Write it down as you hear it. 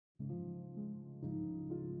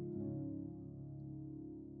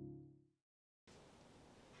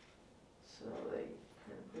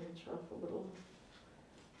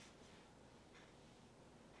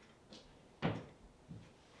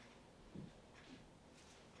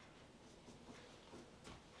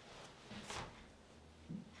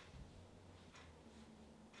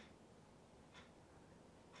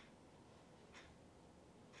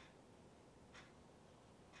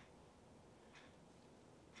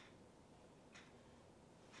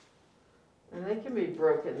they can be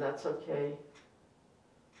broken, that's okay.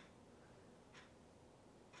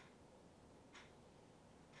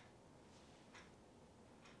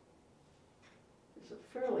 It's a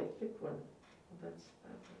fairly thick one. That's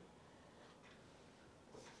that one.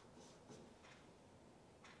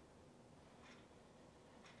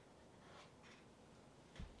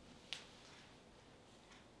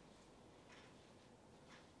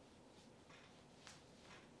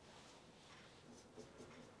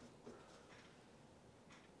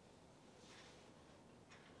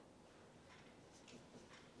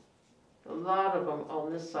 A lot of them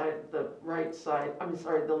on this side, the right side, I'm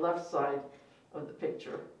sorry, the left side of the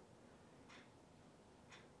picture.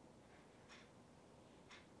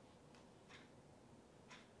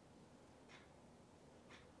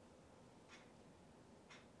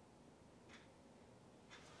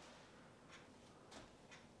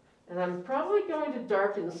 And I'm probably going to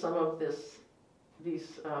darken some of these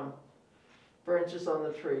branches on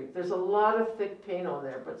the tree. There's a lot of thick paint on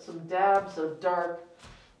there, but some dabs of dark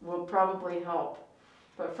will probably help.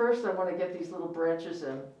 But first I want to get these little branches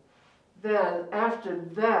in. Then after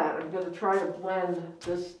that, I'm going to try to blend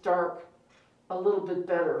this dark a little bit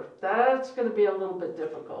better. That's going to be a little bit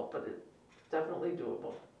difficult, but it's definitely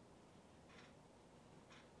doable.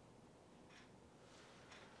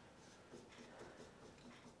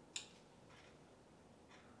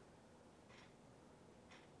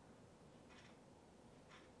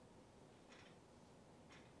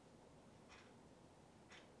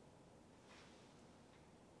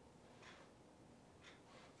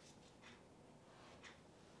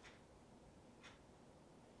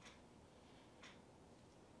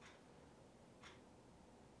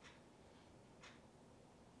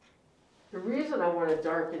 The reason I want to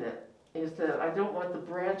darken it is that I don't want the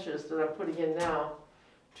branches that I'm putting in now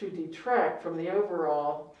to detract from the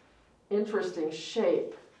overall interesting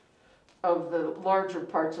shape of the larger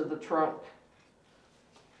parts of the trunk.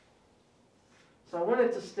 So I want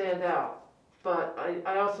it to stand out, but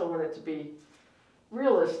I also want it to be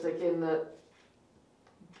realistic in that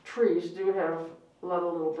trees do have a lot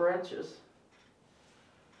of little branches.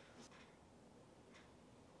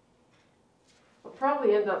 I'll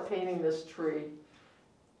probably end up painting this tree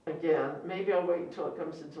again. Maybe I'll wait until it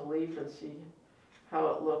comes into leaf and see how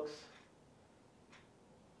it looks.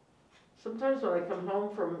 Sometimes when I come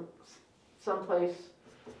home from someplace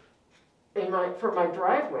from my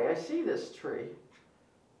driveway, I see this tree,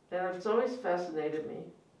 and it's always fascinated me.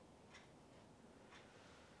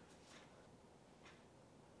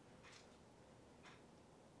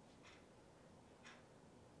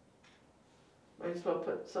 Might as well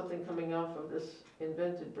put something coming off of this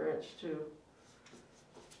invented branch too.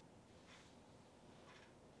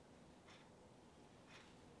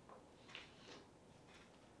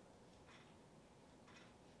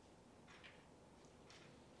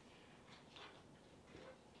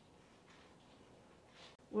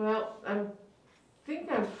 Well, I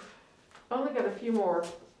think I've only got a few more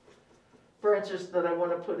branches that I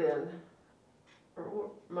want to put in.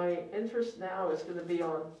 My interest now is going to be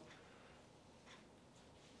on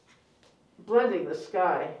blending the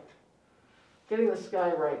sky, getting the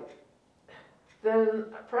sky right. Then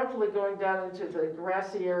probably going down into the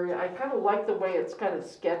grassy area. I kind of like the way it's kind of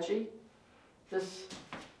sketchy, this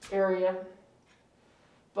area.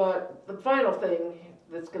 But the final thing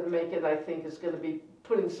that's going to make it, I think, is going to be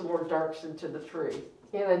putting some more darks into the tree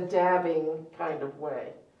in a dabbing kind of way.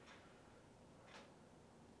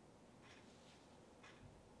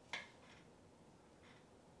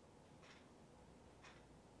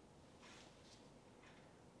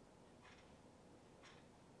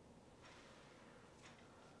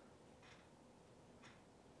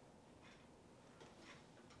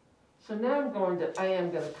 So now I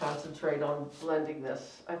am going to concentrate on blending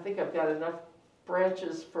this. I think I've got enough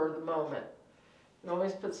branches for the moment. You can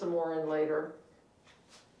always put some more in later.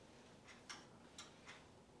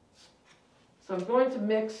 So I'm going to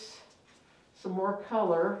mix some more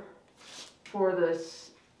color for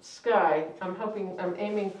this sky. I'm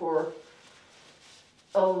aiming for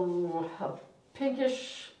a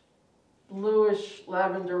pinkish, bluish,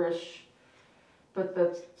 lavenderish, but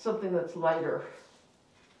that's something that's lighter.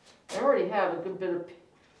 I already have a good bit of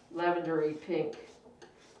lavendery pink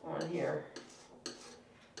on here.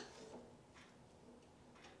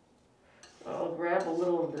 I'll grab a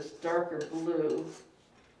little of this darker blue.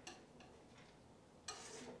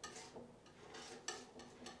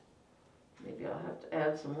 Maybe I'll have to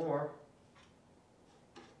add some more.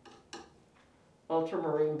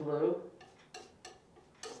 Ultramarine blue.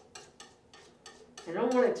 I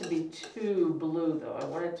don't want it to be too blue though. I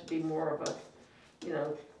want it to be more of a,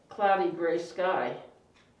 cloudy gray sky.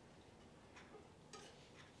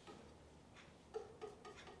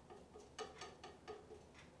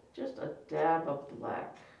 dab of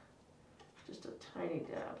black, just a tiny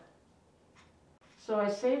dab. So I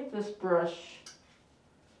saved this brush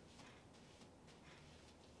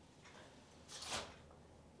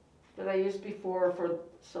that I used before for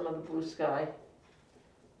some of the blue sky.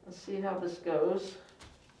 Let's see how this goes.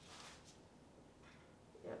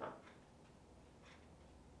 Yeah.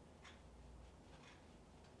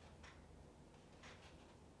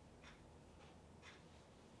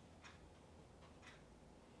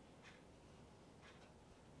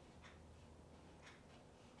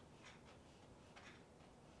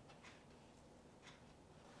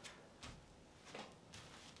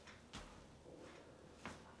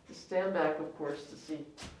 Stand back, of course, to see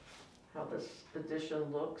how this addition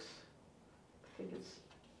looks. I think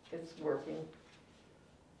it's working.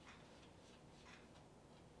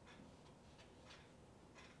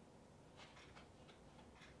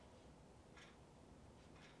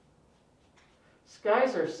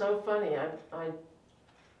 Skies are so funny. I'm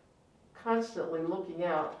constantly looking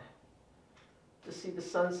out to see the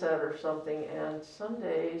sunset or something, and some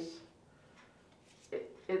days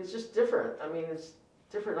it's just different. I mean, it's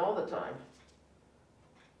different all the time.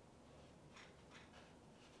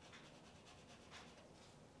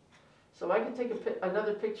 So I could take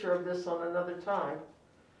another picture of this on another time,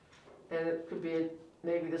 and it could be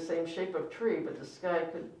maybe the same shape of tree, but the sky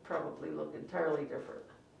could probably look entirely different.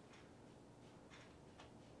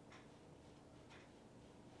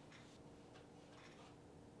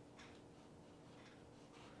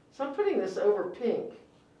 So I'm putting this over pink,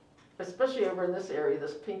 especially over in this area,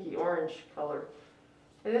 this pinky orange color.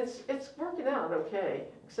 And it's working out okay,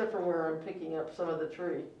 except for where I'm picking up some of the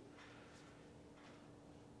tree.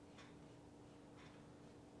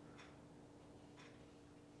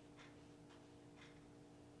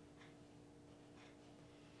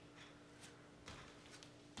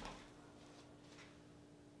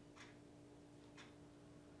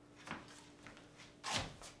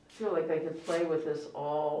 I feel like I could play with this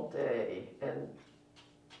all day and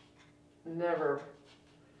never,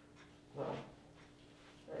 well,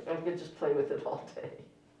 I could just play with it all day.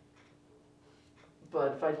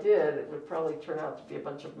 But if I did, it would probably turn out to be a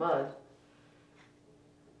bunch of mud.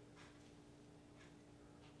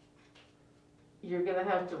 You're going to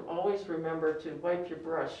have to always remember to wipe your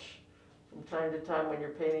brush from time to time when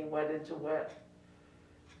you're painting wet into wet.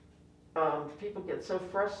 People get so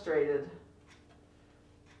frustrated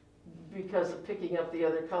because of picking up the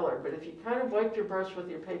other color, but if you kind of wipe your brush with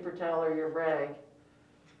your paper towel or your rag,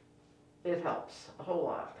 it helps a whole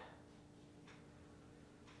lot.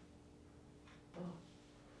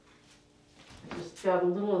 I just got a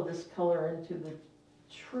little of this color into the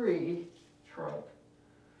tree trunk.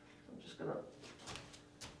 I'm just going to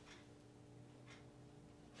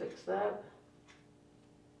fix that.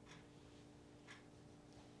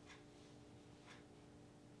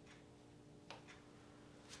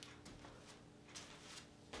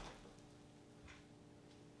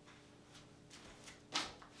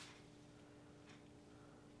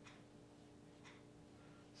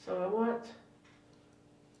 So I want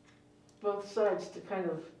both sides to kind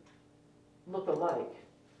of look alike.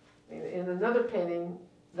 I mean, in another painting,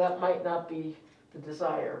 that might not be the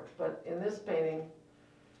desire, but in this painting,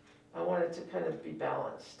 I want it to kind of be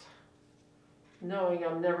balanced, knowing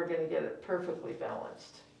I'm never going to get it perfectly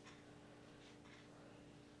balanced.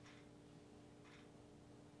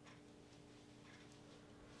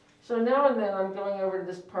 So now and then I'm going over to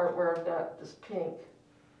this part where I've got this pink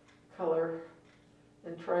color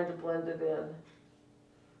and trying to blend it in.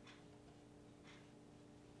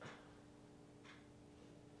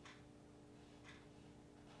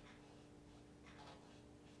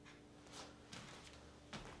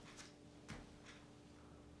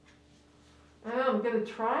 Now I'm going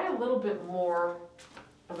to try a little bit more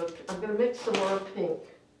of I'm going to mix some more pink.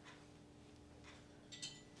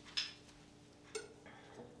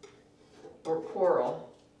 Or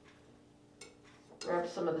coral. Grab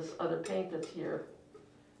some of this other paint that's here.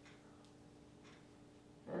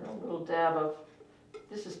 And a little dab of,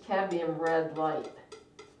 this is cadmium red light.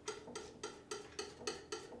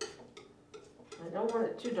 I don't want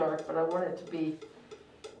it too dark, but I want it to be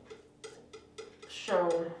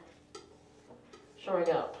showing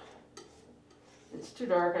up. If it's too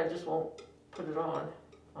dark, I just won't put it on.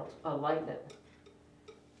 I'll lighten it.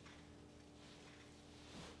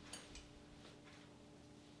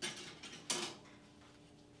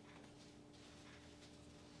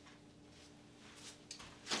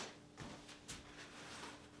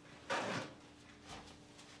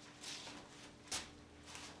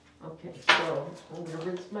 Okay, so I'm going to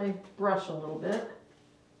rinse my brush a little bit.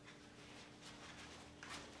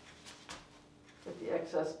 Get the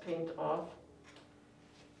excess paint off.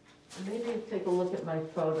 Maybe take a look at my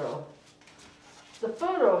photo. The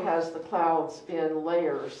photo has the clouds in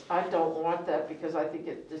layers. I don't want that because I think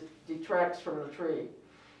it detracts from the tree.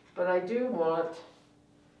 But I do want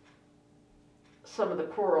some of the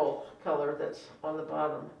coral color that's on the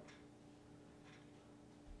bottom.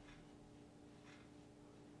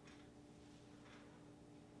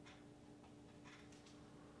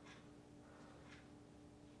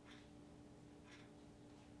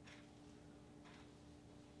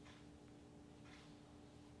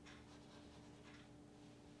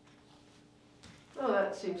 Oh,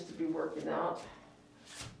 that seems to be working out.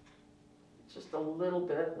 Just a little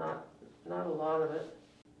bit, not a lot of it.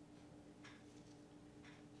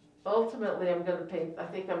 Ultimately, I'm going to paint, I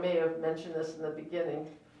think I may have mentioned this in the beginning,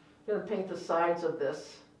 I'm going to paint the sides of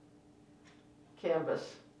this canvas.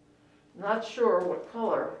 Not sure what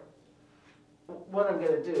color, what I'm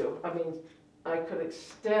going to do. I mean, I could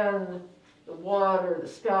extend the water, the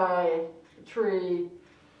sky, the tree,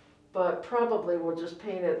 but probably we'll just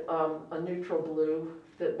paint it a neutral blue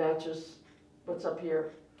that matches what's up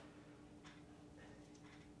here.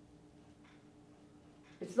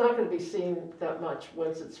 It's not going to be seen that much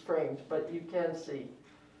once it's framed, but you can see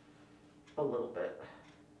a little bit.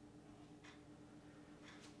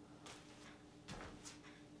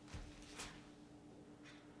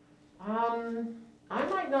 I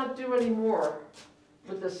might not do any more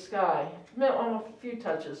with the sky. A few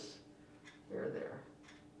touches here or there.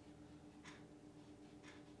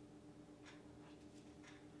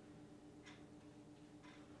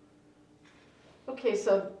 Okay,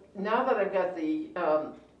 so now that I've got the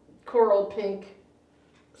coral pink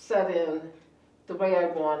set in the way I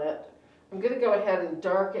want it, I'm going to go ahead and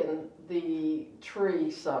darken the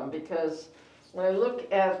tree some, because when I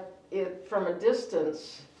look at it from a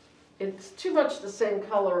distance, it's too much the same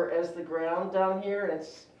color as the ground down here, and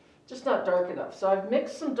it's just not dark enough. So I've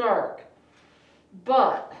mixed some dark,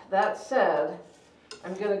 but that said,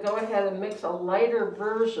 I'm going to go ahead and mix a lighter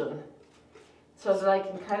version so that I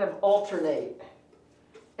can kind of alternate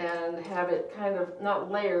and have it kind of, not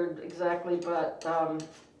layered exactly, but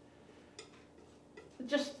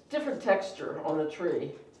just different texture on the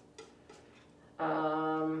tree.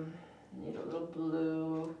 Need a little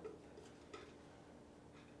blue.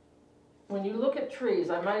 When you look at trees,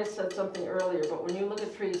 I might have said something earlier, but when you look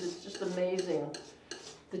at trees, it's just amazing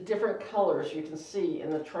the different colors you can see in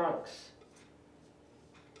the trunks.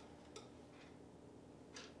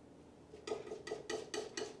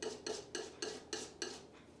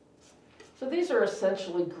 So these are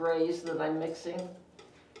essentially grays that I'm mixing.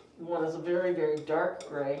 One is a very, very dark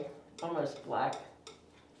gray, almost black.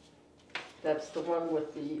 That's the one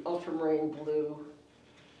with the ultramarine blue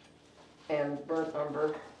and burnt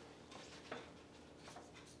umber.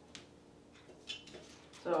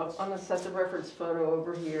 So I'm going to set the reference photo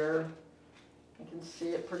over here. You can see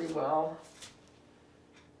it pretty well.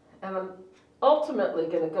 And I'm ultimately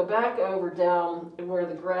going to go back over down where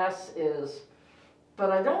the grass is. But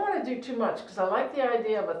I don't want to do too much because I like the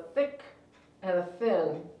idea of a thick and a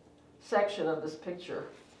thin section of this picture.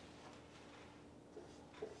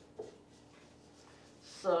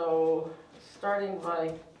 So starting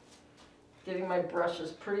by getting my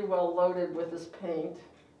brushes pretty well loaded with this paint.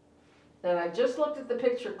 And I just looked at the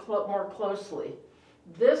picture more closely.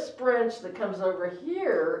 This branch that comes over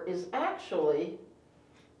here is actually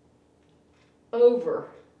over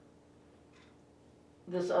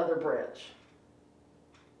this other branch.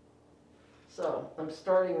 So I'm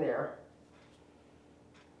starting there.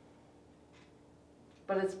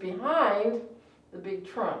 But it's behind the big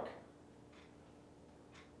trunk.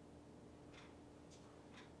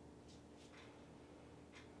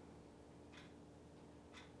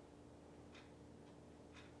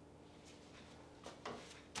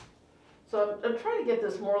 So I'm trying to get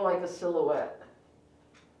this more like a silhouette,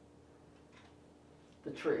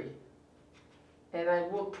 the tree. And I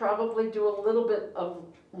will probably do a little bit of,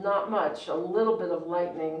 not much, a little bit of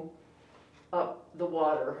lightening up the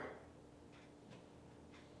water.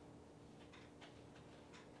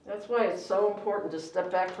 That's why it's so important to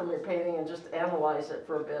step back from your painting and just analyze it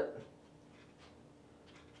for a bit.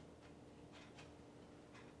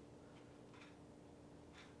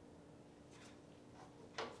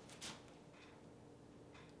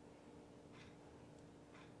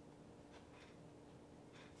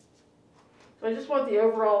 So I just want the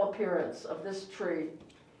overall appearance of this tree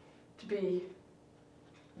to be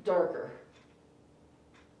darker,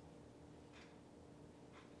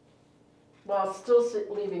 while still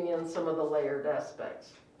leaving in some of the layered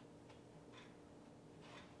aspects.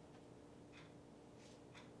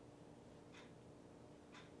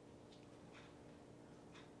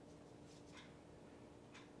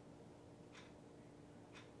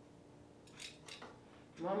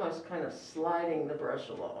 I'm almost kind of sliding the brush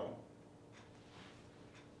along.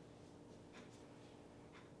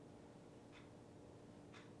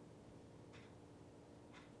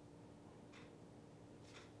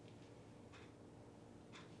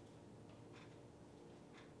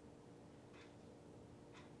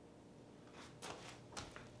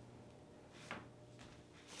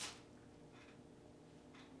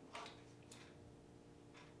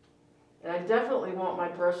 And I definitely want my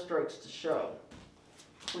brush strokes to show,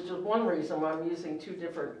 which is one reason why I'm using two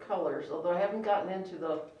different colors, although I haven't gotten into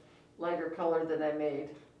the lighter color that I made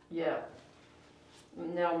yet.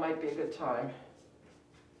 Now might be a good time.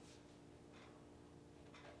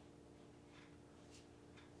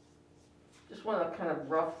 Just want a kind of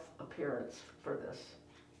rough appearance for this.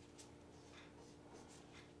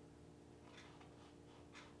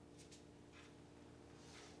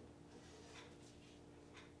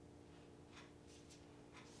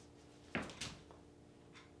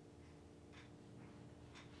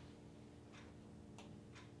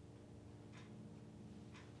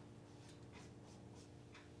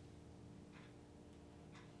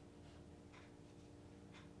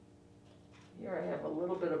 Here I have a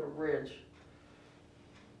little bit of a ridge,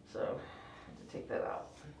 so I have to take that out.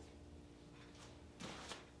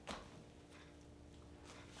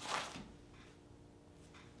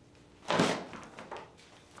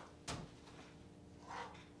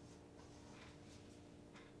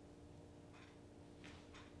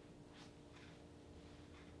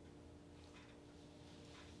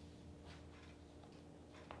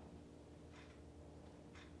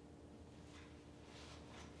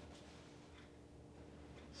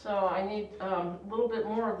 So I need a little bit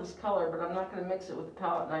more of this color, but I'm not going to mix it with the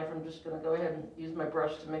palette knife. I'm just going to go ahead and use my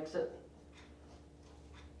brush to mix it.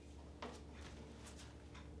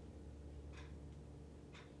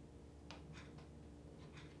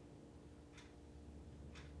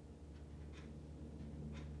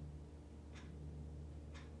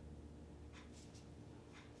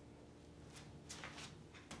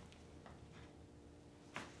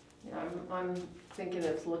 Yeah, I'm thinking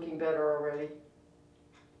it's looking better already.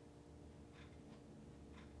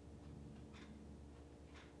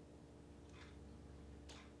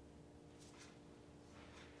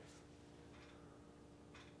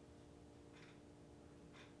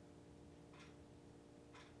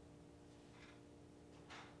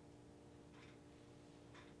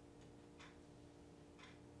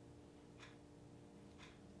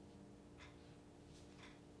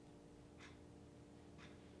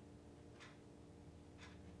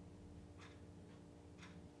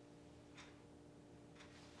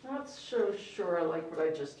 Not so sure I like what I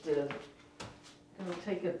just did. I'm going to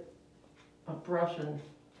take a brush and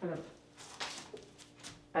kind of,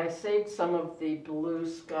 I saved some of the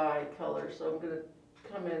blue sky color, so I'm going to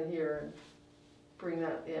come in here and bring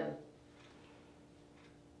that in.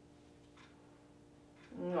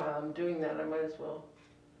 While I'm doing that, I might as well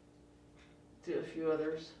do a few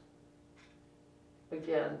others.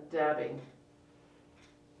 Again, dabbing.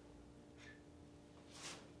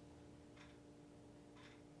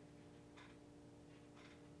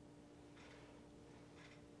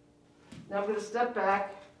 Now I'm going to step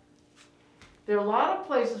back. There are a lot of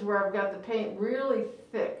places where I've got the paint really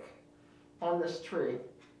thick on this tree.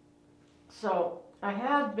 So I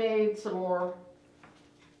have made some more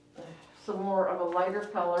of a lighter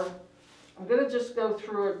color. I'm going to just go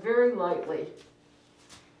through it very lightly.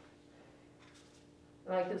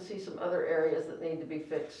 And I can see some other areas that need to be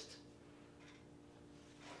fixed.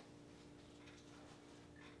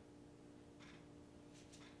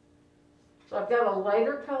 So I've got a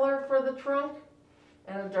lighter color for the trunk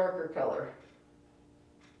and a darker color.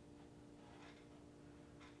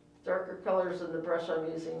 Darker colors in the brush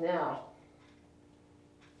I'm using now.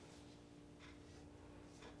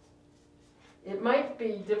 It might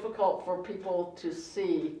be difficult for people to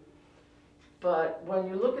see, but when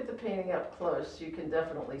you look at the painting up close, you can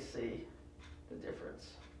definitely see the difference.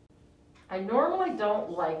 I normally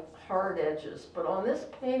don't like hard edges, but on this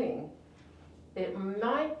painting, it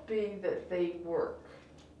might be that they work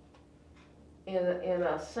in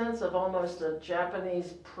a sense of almost a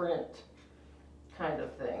Japanese print kind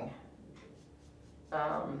of thing.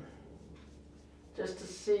 Just to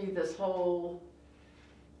see this whole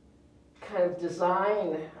kind of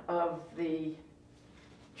design of the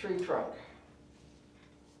tree trunk.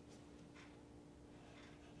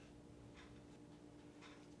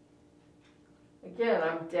 Again,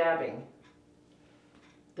 I'm dabbing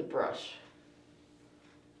the brush.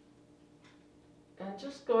 And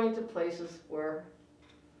just going to places where,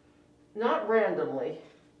 not randomly,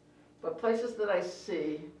 but places that I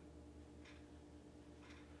see,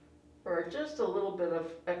 or just a little bit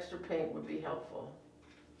of extra paint would be helpful.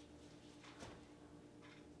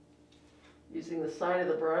 Using the side of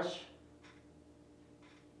the brush.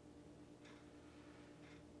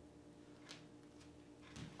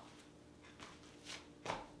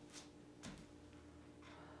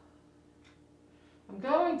 I'm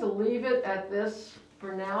going to leave it at this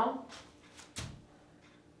for now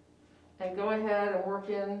and go ahead and work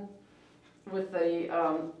in with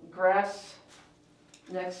the grass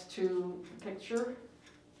next to the picture.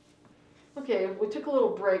 Okay, we took a little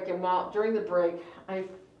break, and during the break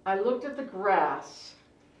I looked at the grass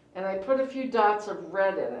and I put a few dots of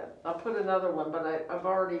red in it. I'll put another one, but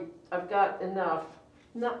I've got enough.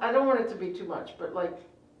 No, I don't want it to be too much, but like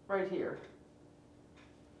right here.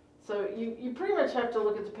 So you pretty much have to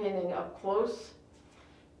look at the painting up close.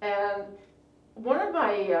 And one of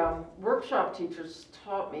my workshop teachers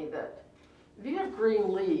taught me that if you have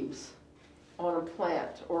green leaves on a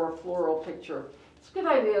plant or a floral picture, it's a good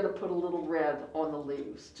idea to put a little red on the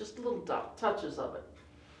leaves, just little touches of it.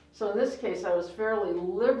 So in this case, I was fairly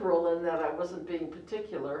liberal in that I wasn't being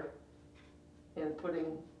particular in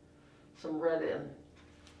putting some red in,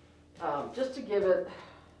 just to give it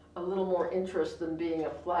a little more interest than being a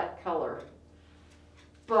flat color.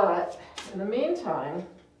 But in the meantime,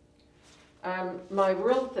 my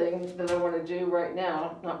real thing that I want to do right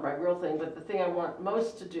now, not my real thing, but the thing I want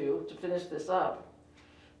most to do to finish this up,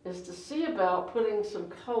 is to see about putting some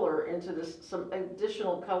color into this, some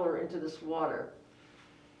additional color into this water.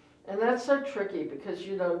 And that's so tricky because,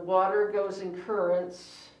 you know, water goes in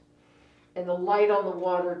currents and the light on the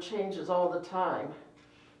water changes all the time.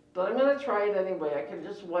 But I'm going to try it anyway. I can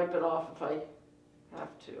just wipe it off if I have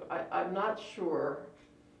to. I'm not sure,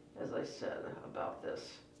 as I said, about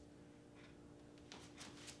this.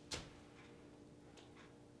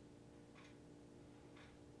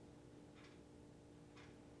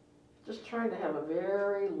 Just trying to have a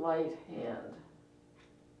very light hand.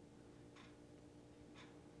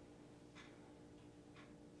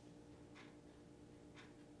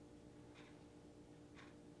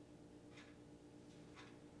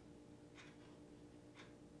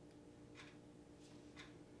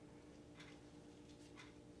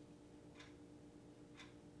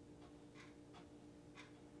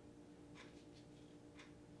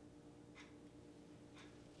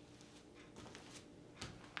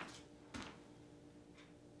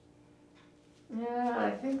 Yeah, I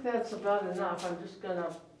think that's about enough. I'm just going to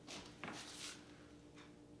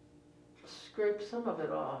scrape some of it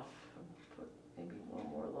off and put maybe one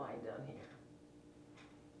more line down here.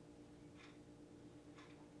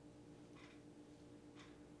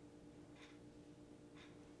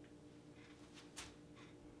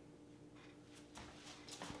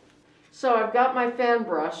 So I've got my fan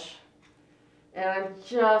brush, and I'm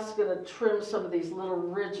just going to trim some of these little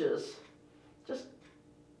ridges.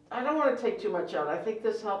 I don't want to take too much out. I think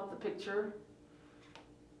this helped the picture,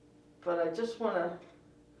 but I just want to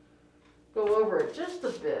go over it just a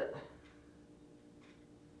bit.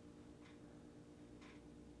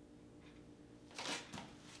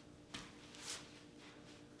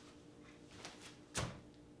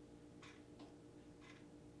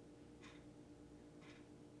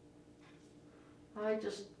 I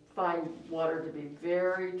just find water to be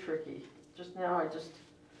very tricky. Just now I just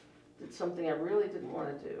did something I really didn't want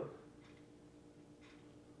to do.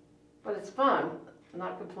 But it's fun, I'm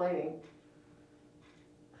not complaining.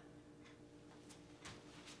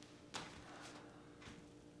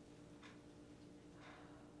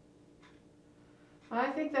 I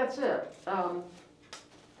think that's it.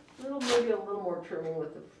 Maybe a little more trimming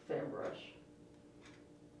with the fan brush.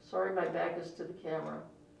 Sorry my back is to the camera.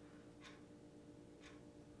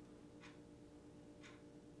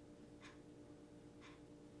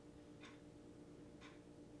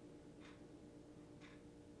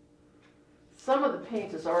 Some of the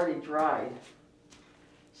paint is already dried,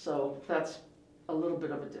 so that's a little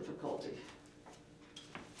bit of a difficulty.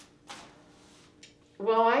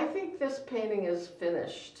 Well, I think this painting is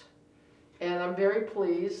finished, and I'm very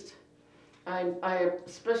pleased. I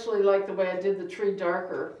especially like the way I did the tree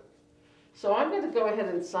darker. So I'm going to go ahead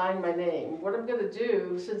and sign my name. What I'm going to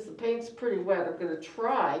do, since the paint's pretty wet, I'm going to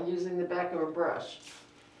try using the back of a brush.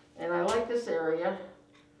 And I like this area,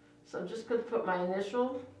 so I'm just going to put my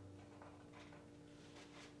initial,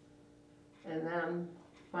 and then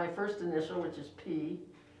my first initial, which is P,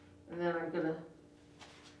 and then I'm going to,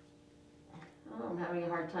 oh, I'm having a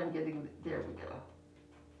hard time getting, there we go.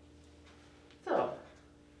 So,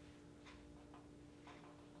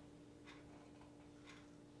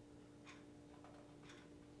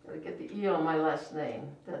 got to get the E on my last name,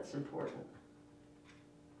 that's important.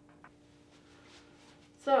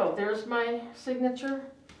 So, go. There's my signature.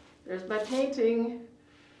 There's my painting.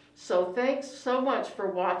 So thanks so much for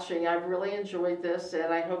watching. I've really enjoyed this,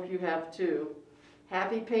 and I hope you have too.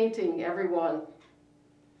 Happy painting, everyone.